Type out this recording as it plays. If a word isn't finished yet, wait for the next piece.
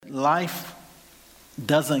life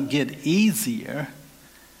doesn't get easier.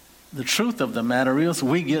 The truth of the matter is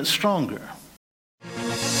we get stronger.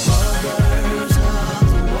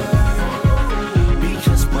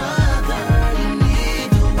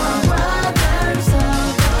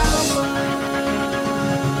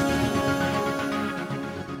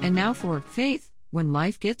 And now for Faith When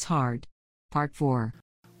Life Gets Hard, Part 4.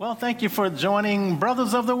 Well, thank you for joining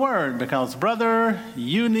Brothers of the Word, because, brother,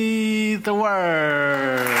 you need the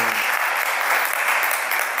Word.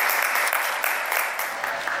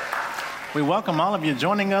 We welcome all of you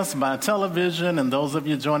joining us by television and those of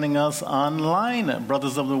you joining us online at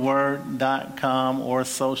brothersoftheword.com or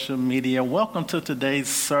social media. Welcome to today's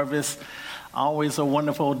service. Always a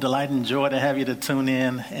wonderful delight and joy to have you to tune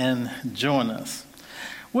in and join us.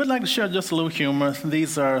 We'd like to share just a little humor.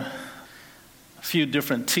 These are a few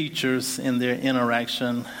different teachers in their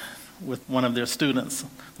interaction with one of their students.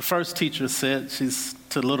 The first teacher said,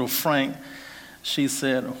 to little Frank, she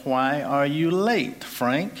said, "Why are you late,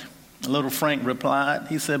 Frank?" Little Frank replied,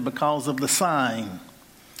 he said, "Because of the sign."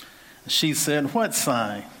 She said, "What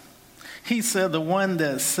sign?" He said, "The one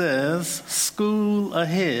that says, 'School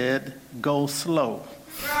ahead, go slow.'"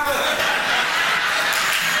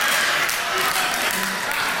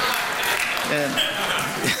 And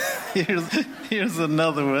here's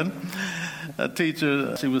another one. A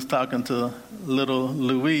teacher, she was talking to little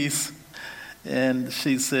Louise, and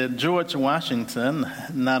she said, "George Washington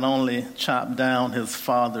not only chopped down his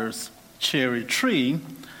father's cherry tree,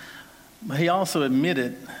 but he also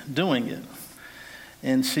admitted doing it."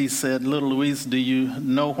 And she said, "Little Louise, do you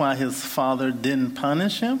know why his father didn't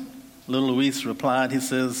punish him?" Little Louise replied, he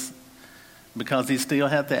says, "Because he still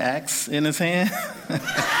had the axe in his hand."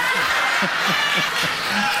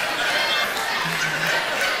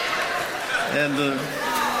 And the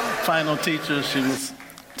final teacher, she was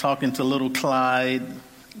talking to little Clyde.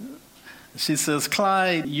 She says,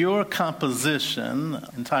 "Clyde, your composition,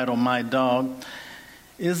 entitled My Dog,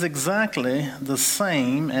 is exactly the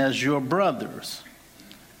same as your brother's.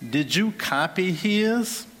 Did you copy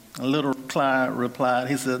his?" Little Clyde replied,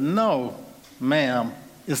 he said, "No, ma'am,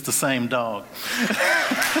 it's the same dog."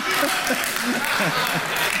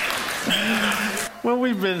 Well,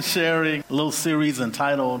 we've been sharing a little series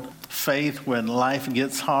entitled Faith When Life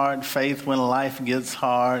Gets Hard, Faith When Life Gets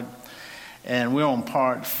Hard, and we're on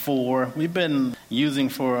part 4. We've been using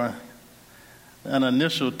for an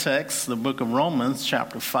initial text the book of Romans,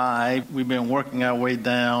 chapter 5. We've been working our way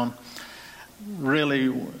down,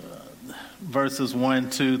 really, verses 1,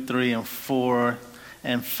 2, 3, and 4,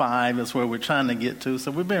 and 5 is where we're trying to get to.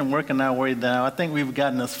 So we've been working our way down. I think we've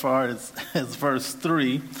gotten as far as verse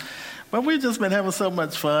 3. But we've just been having so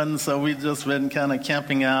much fun, so we've just been kind of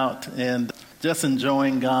camping out and just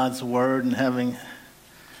enjoying God's Word and having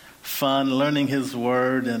fun learning His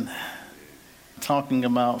Word and talking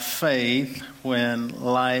about faith when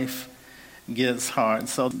life gets hard.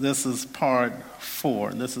 So this is part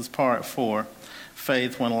 4. This is part 4,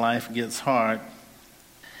 Faith When Life Gets Hard.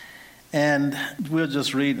 And we'll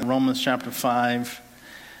just read Romans chapter 5.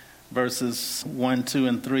 Verses 1, 2,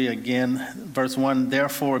 and 3 again. Verse 1,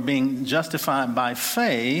 "Therefore, being justified by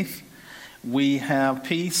faith, we have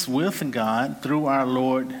peace with God through our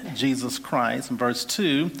Lord Jesus Christ." Verse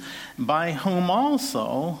 2, "By whom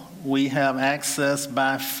also we have access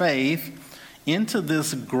by faith into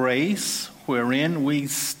this grace wherein we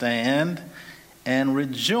stand and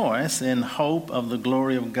rejoice in hope of the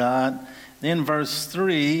glory of God." Then verse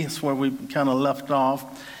 3 is where we kind of left off.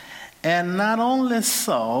 "And not only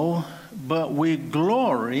so, but we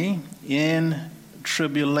glory in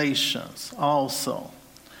tribulations also."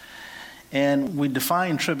 And we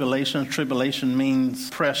define tribulation. Tribulation means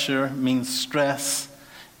pressure, means stress,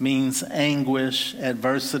 means anguish,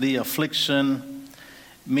 adversity, affliction,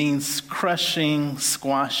 means crushing,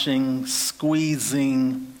 squashing,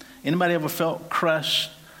 squeezing. Anybody ever felt crushed,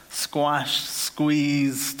 squashed,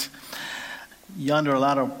 squeezed? You're under a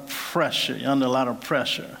lot of pressure. You're under a lot of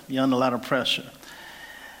pressure. You're under a lot of pressure.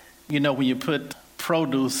 You know, when you put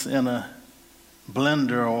produce in a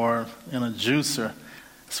blender or in a juicer,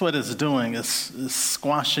 that's what it's doing. It's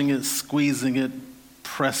squashing it, squeezing it,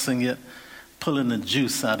 pressing it, pulling the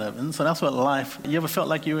juice out of it. And so that's what life, you ever felt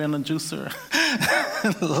like you were in a juicer?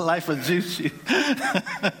 Life will juice you.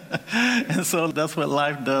 And so that's what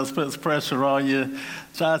life does, puts pressure on you,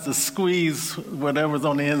 tries to squeeze whatever's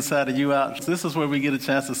on the inside of you out. This is where we get a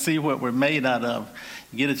chance to see what we're made out of.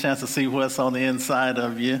 You get a chance to see what's on the inside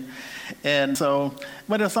of you. And so,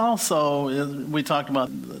 but it's also, we talked about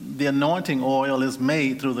the anointing oil is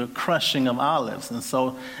made through the crushing of olives. And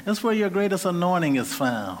so that's where your greatest anointing is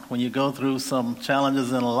found. When you go through some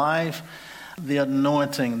challenges in life, the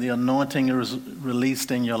anointing is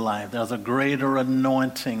released in your life. There's a greater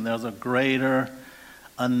anointing. There's a greater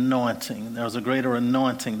anointing. There's a greater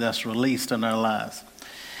anointing that's released in our lives.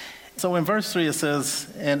 So in verse 3 it says,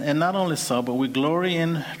 and not only so, but we glory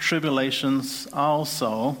in tribulations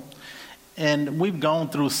also. And we've gone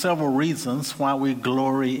through several reasons why we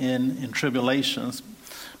glory in tribulations.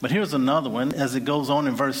 But here's another one. As it goes on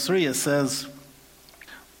in verse 3, it says,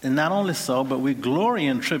 and not only so, but we glory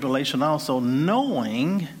in tribulation also,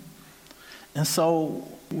 knowing. And so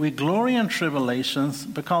we glory in tribulations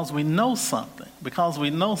because we know something. Because we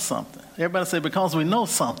know something. Everybody say, because we know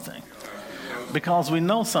something. Because we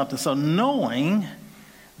know something. So knowing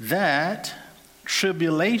that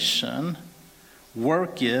tribulation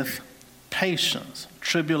worketh patience.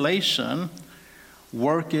 Tribulation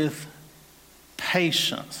worketh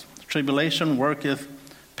patience. Tribulation worketh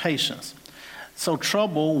patience. So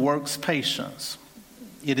trouble works patience.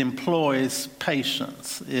 It employs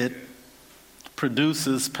patience. It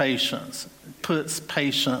produces patience. It puts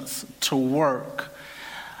patience to work.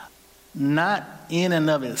 Not in and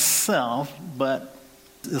of itself, but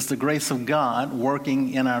it's the grace of God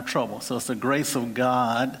working in our trouble. So it's the grace of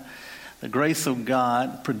God. The grace of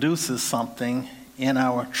God produces something in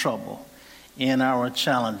our trouble, in our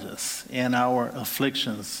challenges, in our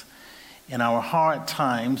afflictions, in our hard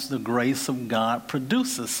times. The grace of God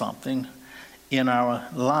produces something in our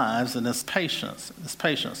lives, and it's patience. It's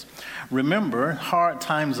patience. Remember, hard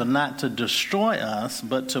times are not to destroy us,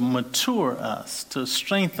 but to mature us, to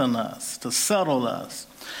strengthen us, to settle us.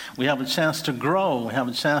 We have a chance to grow. We have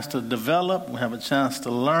a chance to develop. We have a chance to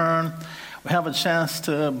learn. We have a chance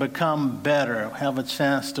to become better. We have a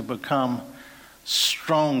chance to become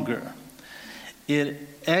stronger. It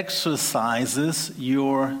exercises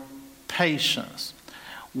your patience.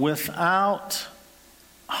 Without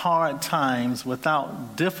hard times,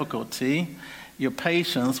 without difficulty, your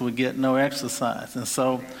patience would get no exercise. And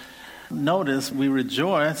so notice we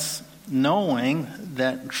rejoice knowing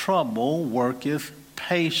that trouble worketh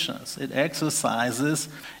patience. It exercises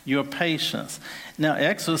your patience. Now,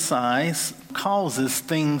 exercise causes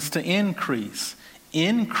things to increase.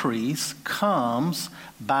 Increase comes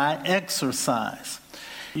by exercise.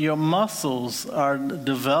 Your muscles are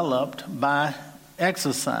developed by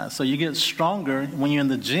exercise. So you get stronger when you're in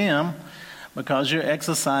the gym because you're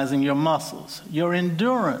exercising your muscles. Your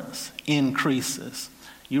endurance increases.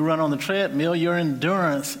 You run on the treadmill, your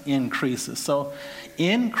endurance increases. So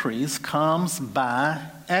increase comes by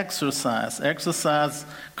exercise. Exercise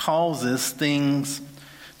causes things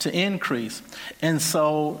to increase. And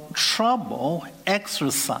so trouble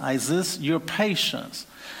exercises your patience.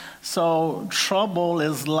 So trouble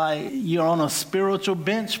is like you're on a spiritual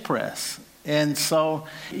bench press. And so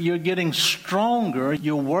you're getting stronger,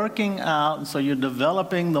 you're working out, and so you're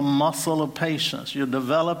developing the muscle of patience. You're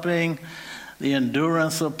developing the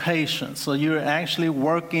endurance of patience. So you're actually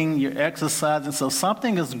working, you're exercising. So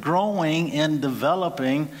something is growing and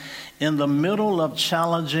developing in the middle of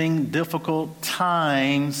challenging, difficult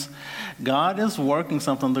times. God is working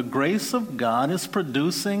something. The grace of God is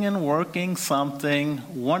producing and working something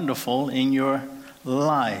wonderful in your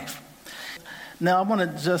life. Now, I want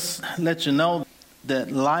to just let you know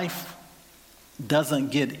that life doesn't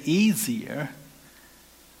get easier.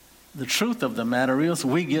 The truth of the matter is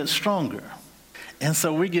we get stronger. And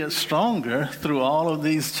so we get stronger through all of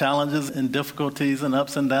these challenges and difficulties and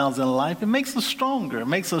ups and downs in life. It makes us stronger. It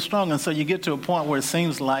makes us stronger. And so you get to a point where it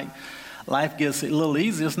seems like life gets a little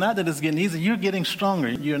easier. It's not that it's getting easier. You're getting stronger.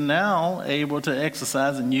 You're now able to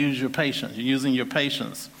exercise and use your patience. You're using your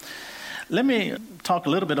patience. Let me talk a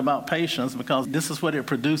little bit about patience because this is what it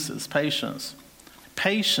produces, patience.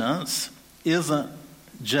 Patience isn't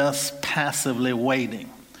just passively waiting.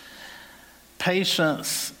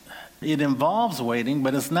 Patience, it involves waiting,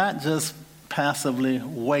 but it's not just passively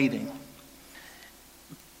waiting.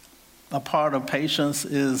 A part of patience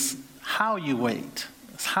is how you wait.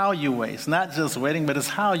 It's how you wait. It's not just waiting, but it's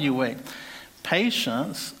how you wait.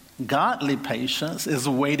 Patience, godly patience, is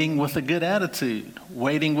waiting with a good attitude.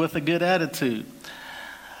 Waiting with a good attitude.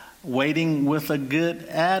 Waiting with a good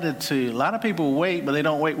attitude. A lot of people wait, but they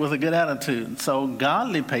don't wait with a good attitude. So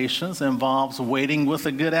godly patience involves waiting with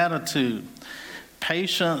a good attitude.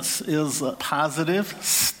 Patience is a positive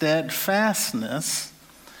steadfastness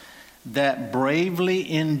that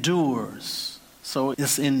bravely endures. So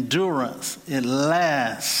it's endurance. It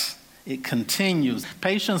lasts. It continues.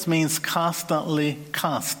 Patience means constantly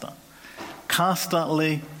constant.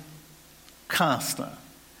 Constantly constant.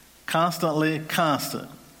 Constantly constant.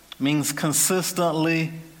 Means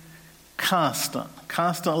consistently constant.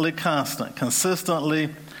 Constantly constant. Consistently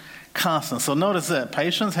constant. So notice that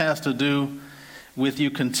patience has to do with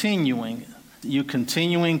you continuing. You're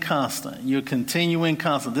continuing constant. You're continuing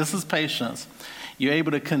constant. This is patience. You're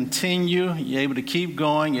able to continue. You're able to keep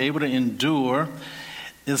going. You're able to endure.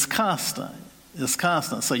 It's constant. It's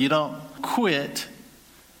constant. So you don't quit.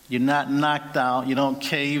 You're not knocked out. You don't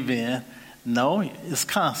cave in. No, it's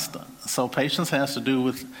constant. So patience has to do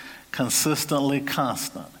with consistently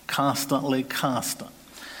constant. Constantly constant.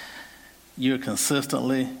 You're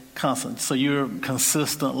consistently constant. So you're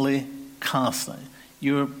consistently constant.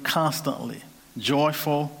 You're constantly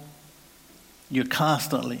joyful. You're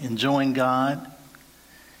constantly enjoying God.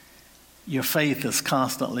 Your faith is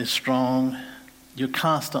constantly strong. You're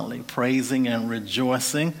constantly praising and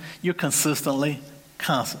rejoicing. You're consistently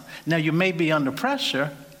constant. Now, you may be under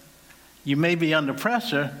pressure. You may be under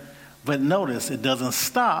pressure, but notice it doesn't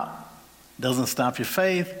stop. Doesn't stop your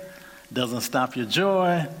faith. Doesn't stop your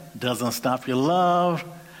joy. Doesn't stop your love.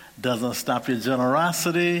 Doesn't stop your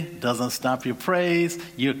generosity. Doesn't stop your praise.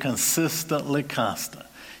 You're consistently constant.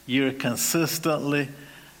 You're consistently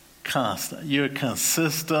constant. You're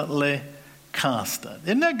consistently constant.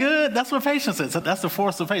 Isn't that good? That's what patience is. That's the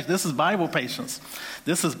force of patience. This is Bible patience.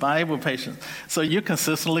 This is Bible patience. So you're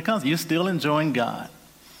consistently constant. You're still enjoying God.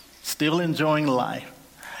 Still enjoying life.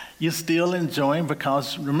 You're still enjoying,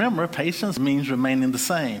 because remember, patience means remaining the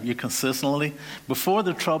same. You're consistently, before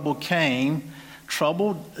the trouble came,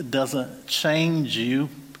 trouble doesn't change you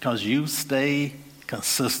because you stay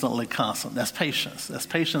consistently constant. That's patience. That's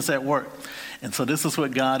patience at work. And so this is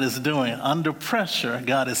what God is doing. Under pressure,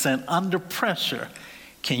 God is saying, under pressure,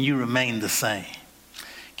 can you remain the same?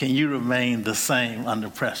 Can you remain the same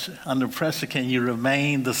under pressure? Under pressure, can you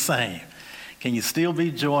remain the same? Can you still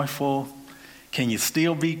be joyful? Can you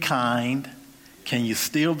still be kind? Can you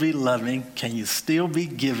still be loving? Can you still be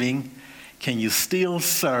giving? Can you still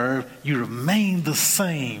serve? You remain the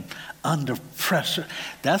same under pressure.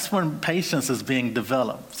 That's when patience is being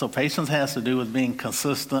developed. So patience has to do with being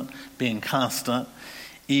consistent, being constant,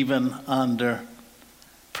 even under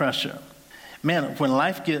pressure. Man, when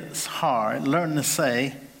life gets hard, learn to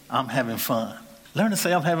say, I'm having fun. Learn to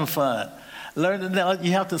say, I'm having fun.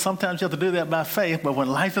 Sometimes you have to do that by faith, but when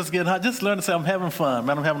life is getting hard, just learn to say, I'm having fun.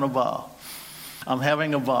 Man, I'm having a ball. I'm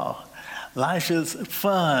having a ball. Life is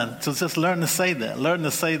fun. So just learn to say that. Learn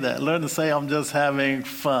to say that. Learn to say, I'm just having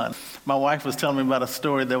fun. My wife was telling me about a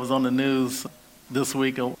story that was on the news this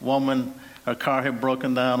week. A woman, her car had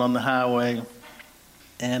broken down on the highway.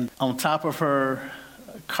 And on top of her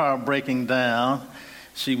car breaking down,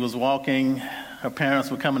 she was walking. Her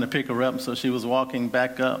parents were coming to pick her up, so she was walking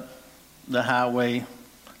back up the highway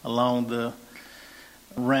along the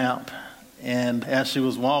ramp. And as she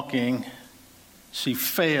was walking, she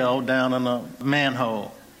fell down in a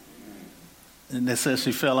manhole. And they said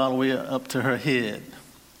she fell all the way up to her head.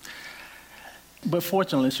 But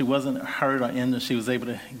fortunately, she wasn't hurt or injured. She was able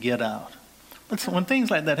to get out. But so when things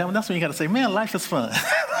like that happen, that's when you got to say, man, life is fun.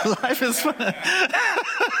 Life is fun.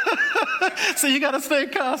 So you got to stay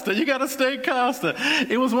constant. You got to stay constant.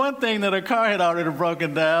 It was one thing that her car had already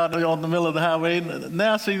broken down on the middle of the highway.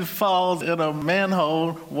 Now she falls in a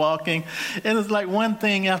manhole walking. And it's like one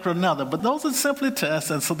thing after another. But those are simply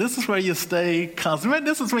tests. And so this is where you stay constant. Man,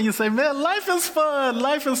 this is when you say, man, life is fun.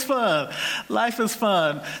 Life is fun. Life is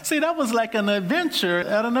fun. See, that was like an adventure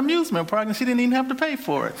at an amusement park, and she didn't even have to pay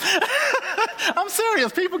for it. I'm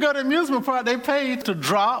serious. People go to amusement park, they pay to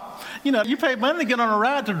drop. You know, you pay money to get on a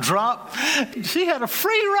ride to drop. She had a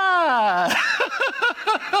free ride.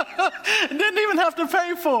 Didn't even have to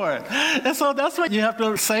pay for it. And so that's what you have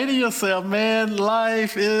to say to yourself, man,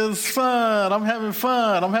 life is fun. I'm having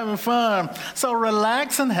fun. I'm having fun. So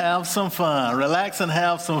relax and have some fun. Relax and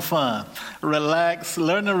have some fun. Relax,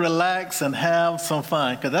 learn to relax and have some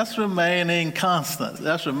fun, because that's remaining constant.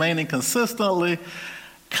 That's remaining consistently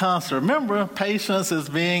constant. Remember, patience is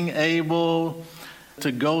being able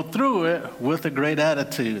to go through it with a great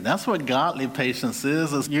attitude. That's what godly patience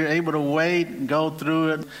is you're able to wait and go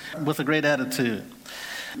through it with a great attitude.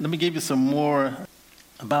 Let me give you some more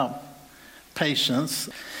about patience.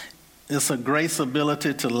 It's a grace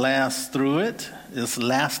ability to last through it. It's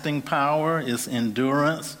lasting power. It's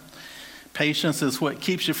endurance. Patience is what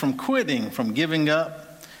keeps you from quitting, from giving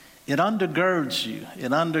up. It undergirds you.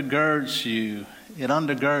 It undergirds you. It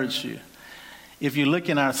undergirds you. If you look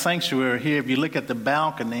in our sanctuary here, if you look at the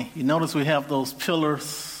balcony, you notice we have those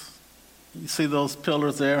pillars. You see those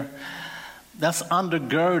pillars there? That's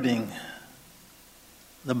undergirding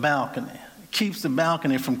the balcony. It keeps the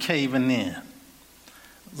balcony from caving in.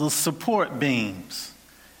 Those support beams,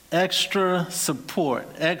 extra support,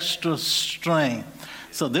 extra strength.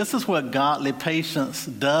 So this is what godly patience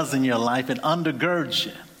does in your life. It undergirds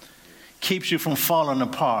you. keeps you from falling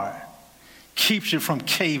apart, keeps you from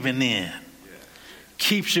caving in,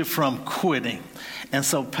 keeps you from quitting. And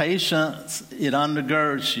so patience, it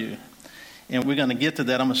undergirds you. And we're going to get to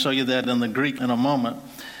that. I'm going to show you that in the Greek in a moment.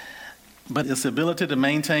 But it's the ability to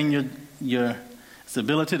maintain it's the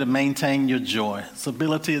ability to maintain your joy. It's the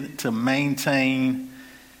ability to maintain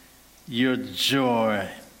your joy.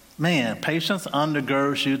 Man, patience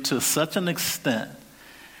undergirds you to such an extent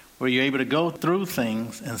where you're able to go through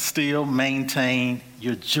things and still maintain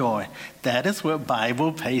your joy. That is what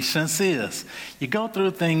Bible patience is. You go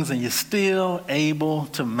through things and you're still able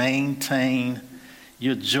to maintain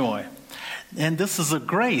your joy. And this is a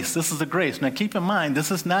grace. This is a grace. Now keep in mind,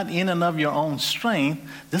 this is not in and of your own strength.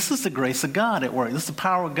 This is the grace of God at work. This is the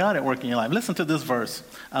power of God at work in your life. Listen to this verse.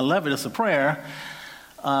 I love it. It's a prayer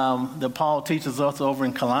that Paul teaches us over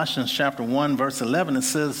in Colossians chapter 1, verse 11. It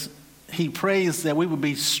says, he prays that we would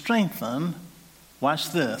be strengthened.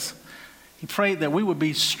 Watch this. He prayed that we would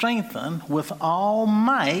be strengthened with all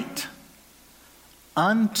might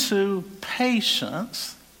unto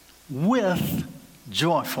patience with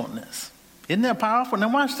joyfulness. Isn't that powerful?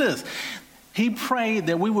 Now watch this. He prayed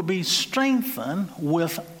that we would be strengthened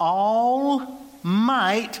with all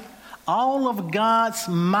might, all of God's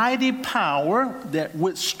mighty power that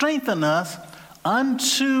would strengthen us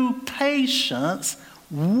unto patience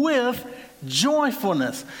with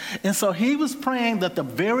joyfulness. And so he was praying that the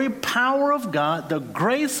very power of God, the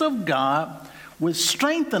grace of God, would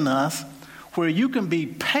strengthen us where you can be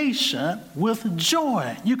patient with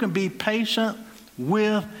joy. You can be patient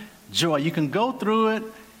with joy. You can go through it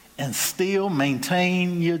and still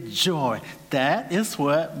maintain your joy. That is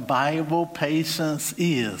what Bible patience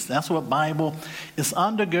is. That's what Bible is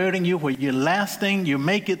undergirding you, where you're lasting, you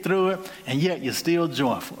make it through it, and yet you're still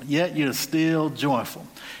joyful. Yet you're still joyful.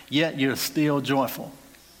 Yet you're still joyful.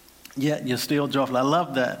 Yet you're still joyful. I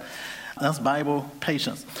love that. That's Bible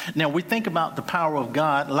patience. Now, we think about the power of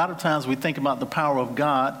God. A lot of times we think about the power of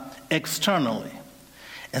God externally.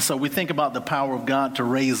 And so we think about the power of God to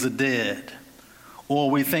raise the dead. Or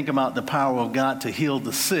we think about the power of God to heal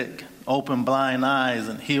the sick, open blind eyes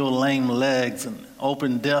and heal lame legs and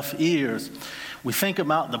open deaf ears. We think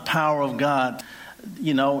about the power of God,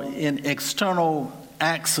 in external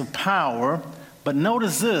acts of power. But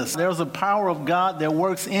notice this, there's a power of God that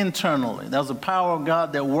works internally. There's a power of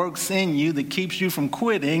God that works in you that keeps you from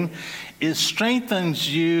quitting. It strengthens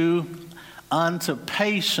you unto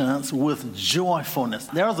patience with joyfulness.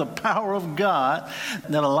 There's a power of God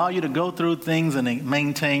that allow you to go through things and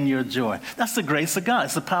maintain your joy. That's the grace of God.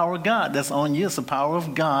 It's the power of God that's on you. It's the power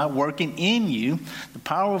of God working in you. The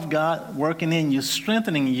power of God working in you,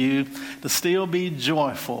 strengthening you to still be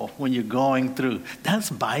joyful when you're going through. That's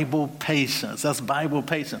Bible patience. That's Bible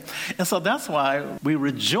patience. And so that's why we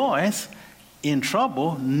rejoice in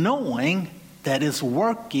trouble, knowing that it's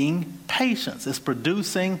working patience. It's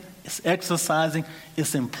producing, it's exercising,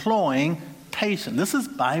 it's employing patience. This is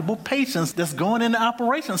Bible patience that's going into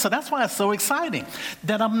operation. So that's why it's so exciting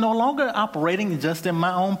that I'm no longer operating just in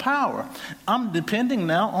my own power. I'm depending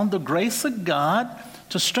now on the grace of God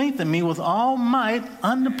to strengthen me with all might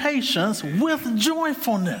under patience with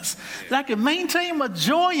joyfulness. That I can maintain my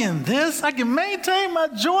joy in this. I can maintain my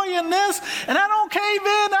joy in this. And I don't cave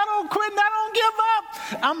in. I don't quit. And I don't give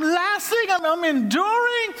up. I'm lasting. I'm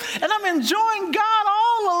enduring. And I'm enjoying God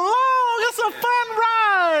all along. It's a fun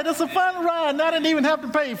ride. It's a fun ride. And I didn't even have to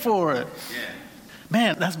pay for it.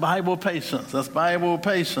 Man, that's Bible patience. That's Bible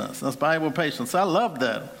patience. That's Bible patience. I love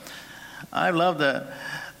that. I love that.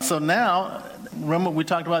 So now, remember we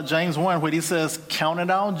talked about James 1 where he says, count it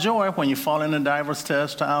all joy when you fall into diverse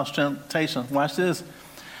tests, trials, temptations. Watch this.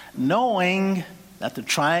 Knowing that the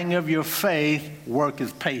trying of your faith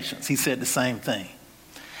worketh patience. He said the same thing.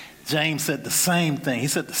 James said the same thing. He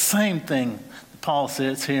said the same thing Paul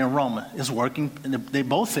says here in Romans. It's working. They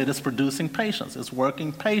both said it's producing patience. It's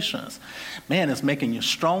working patience. Man, it's making you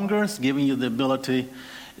stronger. It's giving you the ability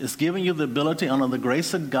under the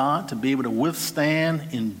grace of God to be able to withstand,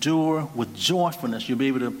 endure with joyfulness. You'll be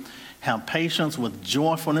able to have patience with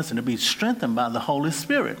joyfulness and to be strengthened by the Holy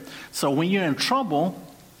Spirit. So when you're in trouble,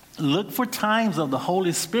 look for times of the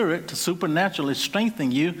Holy Spirit to supernaturally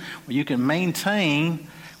strengthen you where you can maintain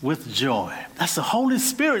with joy. That's the Holy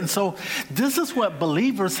Spirit. And so this is what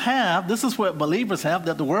believers have. This is what believers have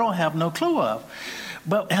that the world have no clue of.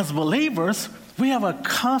 But as believers, we have a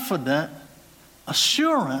confident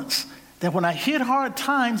assurance that when I hit hard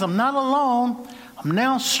times, I'm not alone. I'm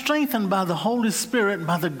now strengthened by the Holy Spirit,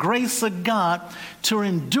 by the grace of God, to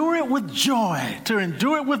endure it with joy, to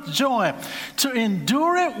endure it with joy, to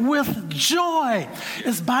endure it with joy.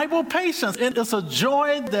 It's Bible patience. It's a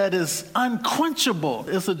joy that is unquenchable.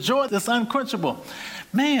 It's a joy that's unquenchable.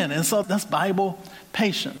 Man, and so that's Bible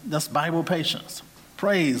patience. That's Bible patience.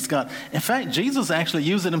 Praise God. In fact, Jesus actually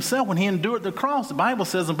used it himself when he endured the cross. The Bible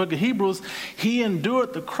says in the book of Hebrews, he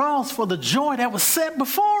endured the cross for the joy that was set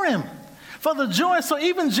before him. For the joy. So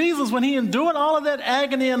even Jesus, when he endured all of that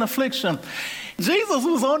agony and affliction, Jesus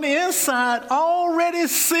was on the inside already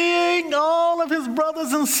seeing all of his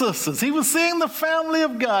brothers and sisters. He was seeing the family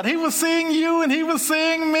of God. He was seeing you and he was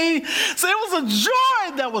seeing me. So it was a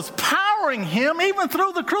joy that was powering him even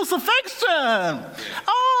through the crucifixion.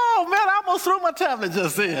 Oh, man, I almost threw my tablet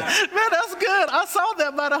just then. Man, that's good. I saw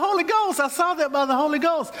that by the Holy Ghost. I saw that by the Holy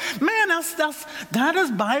Ghost. Man, that is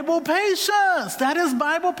Bible patience. That is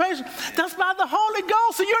Bible patience. That's by the Holy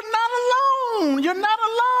Ghost. So you're not alone. You're not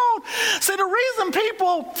alone. See, the reason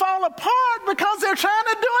people fall apart because they're trying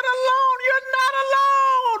to do it alone. You're not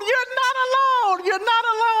alone. You're not alone. You're not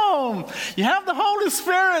alone. You have the Holy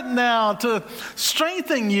Spirit now to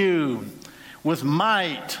strengthen you with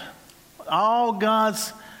might. All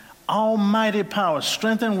God's almighty power,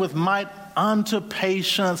 strengthened with might unto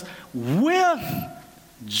patience with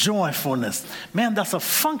joyfulness. Man, that's a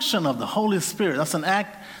function of the Holy Spirit. That's an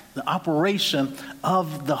act, the operation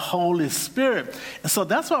of the Holy Spirit. And so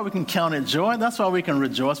that's why we can count it joy. That's why we can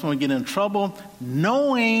rejoice when we get in trouble,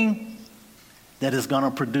 knowing that it's going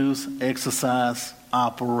to produce, exercise,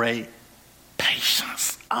 operate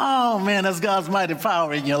patience. Oh, man, that's God's mighty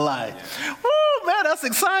power in your life. Woo, man, that's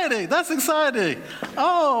exciting. That's exciting.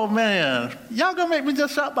 Oh, man. Y'all going to make me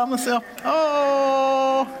just shout by myself?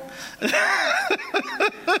 Oh.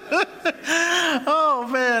 Oh,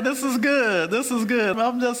 man, this is good. This is good.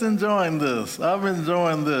 I'm just enjoying this. I'm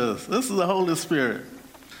enjoying this. This is the Holy Spirit.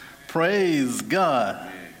 Praise God.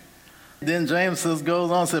 Then James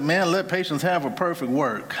goes on and said, man, let patience have a perfect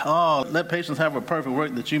work. Oh, let patience have a perfect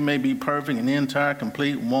work that you may be perfect and entire,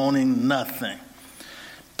 complete, wanting nothing.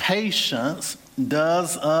 Patience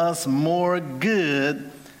does us more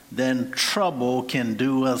good than trouble can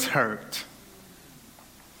do us hurt.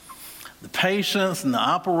 The patience and the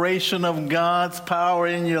operation of God's power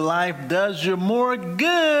in your life does you more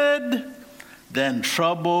good than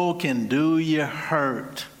trouble can do you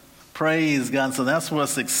hurt. Praise God. So that's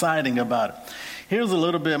what's exciting about it. Here's a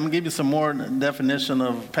little bit. I'm going to give you some more definition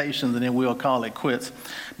of patience, and then we'll call it quits.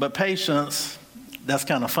 But patience, that's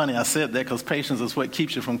kind of funny I said that because patience is what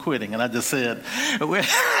keeps you from quitting. And I just said,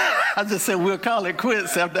 we'll call it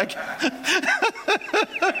quits.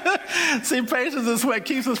 See, patience is what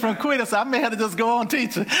keeps us from quitting, so I may have to just go on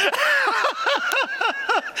teaching.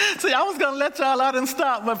 See, I was going to let y'all out and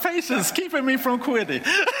stop, but patience keeping me from quitting.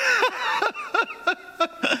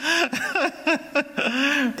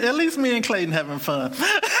 At least me and Clayton having fun.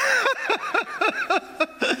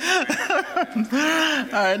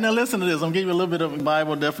 All right, now listen to this. I'm going to give you a little bit of a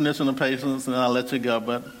Bible definition of patience, and I'll let you go.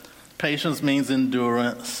 But patience means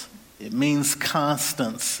endurance. It means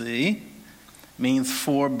constancy. It means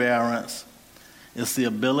forbearance. It's the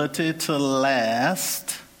ability to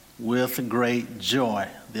last with great joy.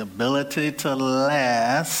 The ability to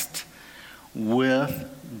last with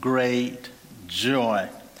great joy.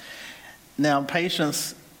 Now,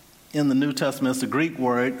 patience in the New Testament is the Greek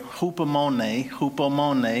word hupomone.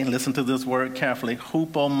 Hupomone. Listen to this word carefully.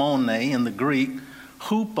 Hupomone in the Greek.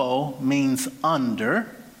 Hupo means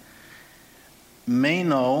under.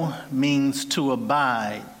 Meno means to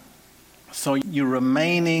abide. So you're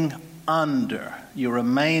remaining under. You're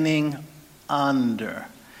remaining under.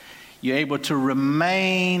 You're able to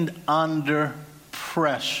remain under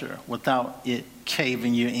pressure without it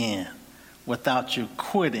caving you in, without you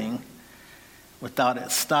quitting, without it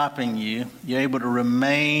stopping you. You're able to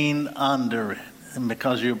remain under it. And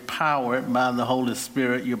because you're powered by the Holy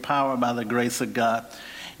Spirit, you're powered by the grace of God,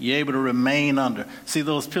 you're able to remain under. See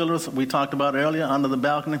those pillars we talked about earlier under the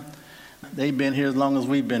balcony? They've been here as long as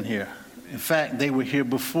we've been here. In fact, they were here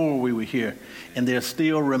before we were here, and they're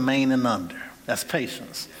still remaining under. That's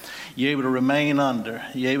patience. You're able to remain under.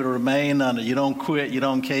 You're able to remain under. You don't quit. You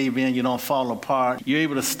don't cave in. You don't fall apart. You're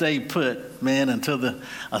able to stay put, man, until the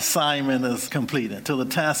assignment is completed, until the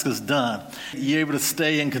task is done. You're able to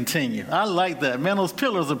stay and continue. I like that. Man, those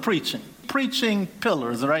pillars are preaching. Preaching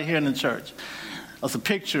pillars right here in the church. That's a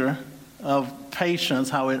picture of patience,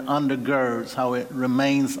 how it undergirds, how it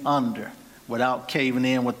remains under without caving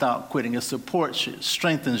in, without quitting. It supports you,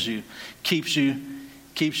 strengthens you, keeps you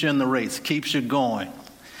in the race, keeps you going.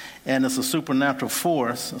 And it's a supernatural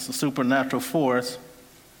force. It's a supernatural force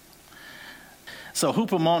So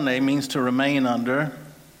hupomone means to remain under,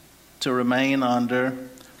 to remain under.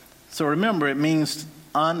 So remember, it means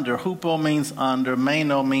under. Hupo means under.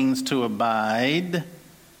 Meno means to abide,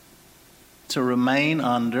 to remain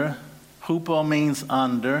under. Hupo means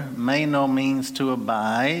under. Meno means to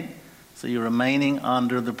abide. So you're remaining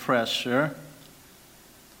under the pressure.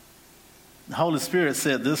 The Holy Spirit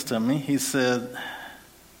said this to me. He said,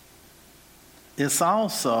 it's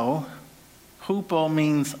also, hupo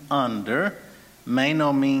means under.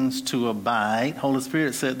 Meno means to abide. Holy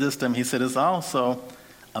Spirit said this to him. He said, it's also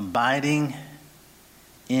abiding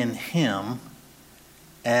in him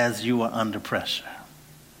as you are under pressure.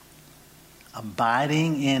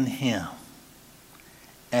 Abiding in him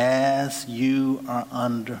as you are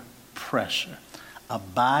under pressure.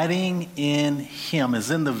 Abiding in him is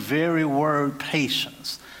in the very word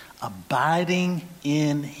patience. Abiding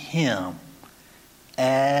in him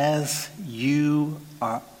as you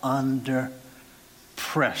are under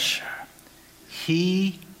pressure.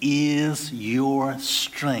 He is your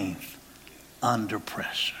strength under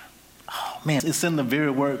pressure. Oh man, it's in the very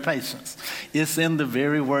word patience. It's in the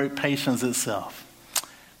very word patience itself.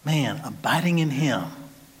 Man, abiding in him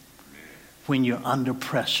when you're under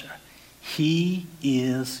pressure. He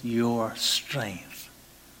is your strength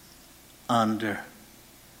under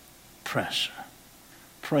pressure.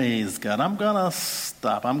 Praise God. I'm going to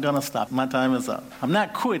stop. My time is up. I'm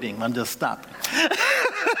not quitting. I'm just stopping.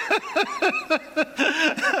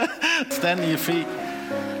 Stand on your feet.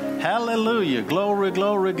 Hallelujah. Glory,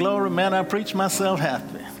 glory, glory. Man, I preach myself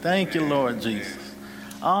happy. Thank you, Lord Jesus.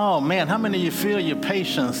 Oh, man, how many of you feel your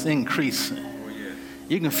patience increasing?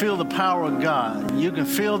 You can feel the power of God. You can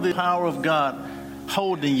feel the power of God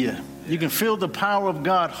holding you. You can feel the power of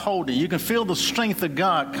God holding you. You can feel the strength of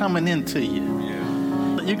God coming into you.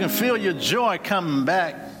 You can feel your joy coming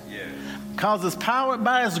back. Because it's powered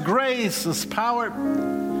by his grace. It's powered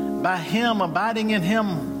by him, abiding in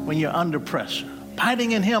him when you're under pressure.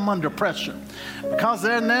 Abiding in him under pressure. Because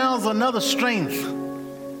there now is another strength.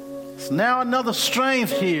 It's now another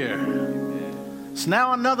strength here. It's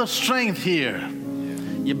now another strength here.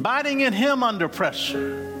 You're abiding in him under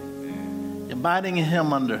pressure. You're abiding in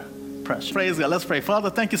him under pressure. Praise God. Let's pray.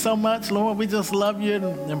 Father, thank you so much, Lord. We just love you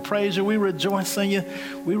and praise you. We rejoice in you.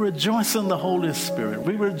 We rejoice in the Holy Spirit.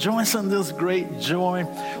 We rejoice in this great joy.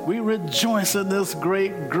 We rejoice in this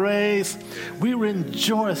great grace. We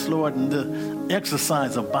rejoice, Lord, in the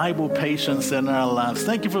exercise of Bible patience in our lives.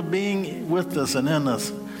 Thank you for being with us and in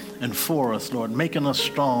us and for us, Lord, making us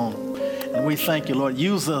strong. And we thank you, Lord.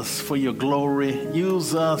 Use us for your glory.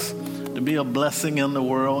 Use us to be a blessing in the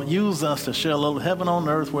world. Use us to share a little heaven on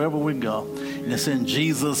earth wherever we go. And it's in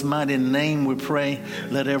Jesus' mighty name we pray.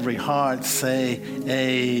 Let every heart say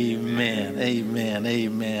amen, amen,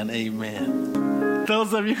 amen, amen.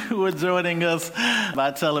 Those of you who are joining us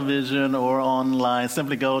by television or online,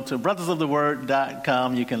 simply go to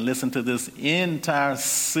brothersoftheword.com. You can listen to this entire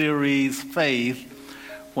series, Faith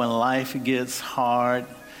When Life Gets Hard.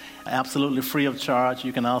 Absolutely free of charge.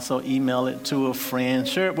 You can also email it to a friend,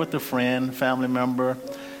 share it with a friend, family member.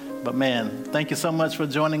 But man, thank you so much for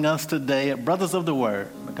joining us today at Brothers of the Word,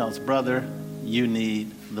 because brother, you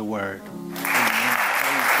need the Word. Amen.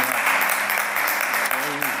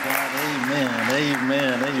 Praise God. Amen.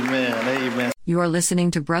 Amen. Amen. Amen. You are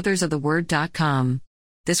listening to brothersoftheword.com.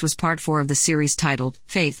 This was part 4 of the series titled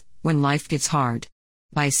Faith When Life Gets Hard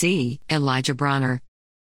by C. Elijah Bronner.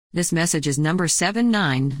 This message is number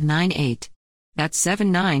 7998. That's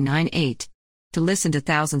 7998. To listen to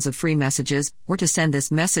thousands of free messages, or to send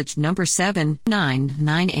this message number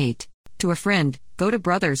 7998 to a friend, go to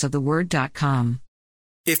brothersoftheword.com.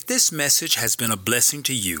 If this message has been a blessing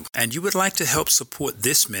to you and you would like to help support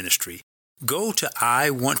this ministry, go to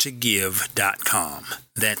iwanttogive.com.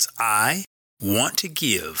 That's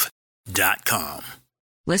iwanttogive.com.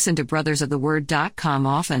 Listen to brothersoftheword.com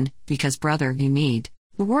often, because brother, you need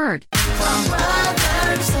the Word.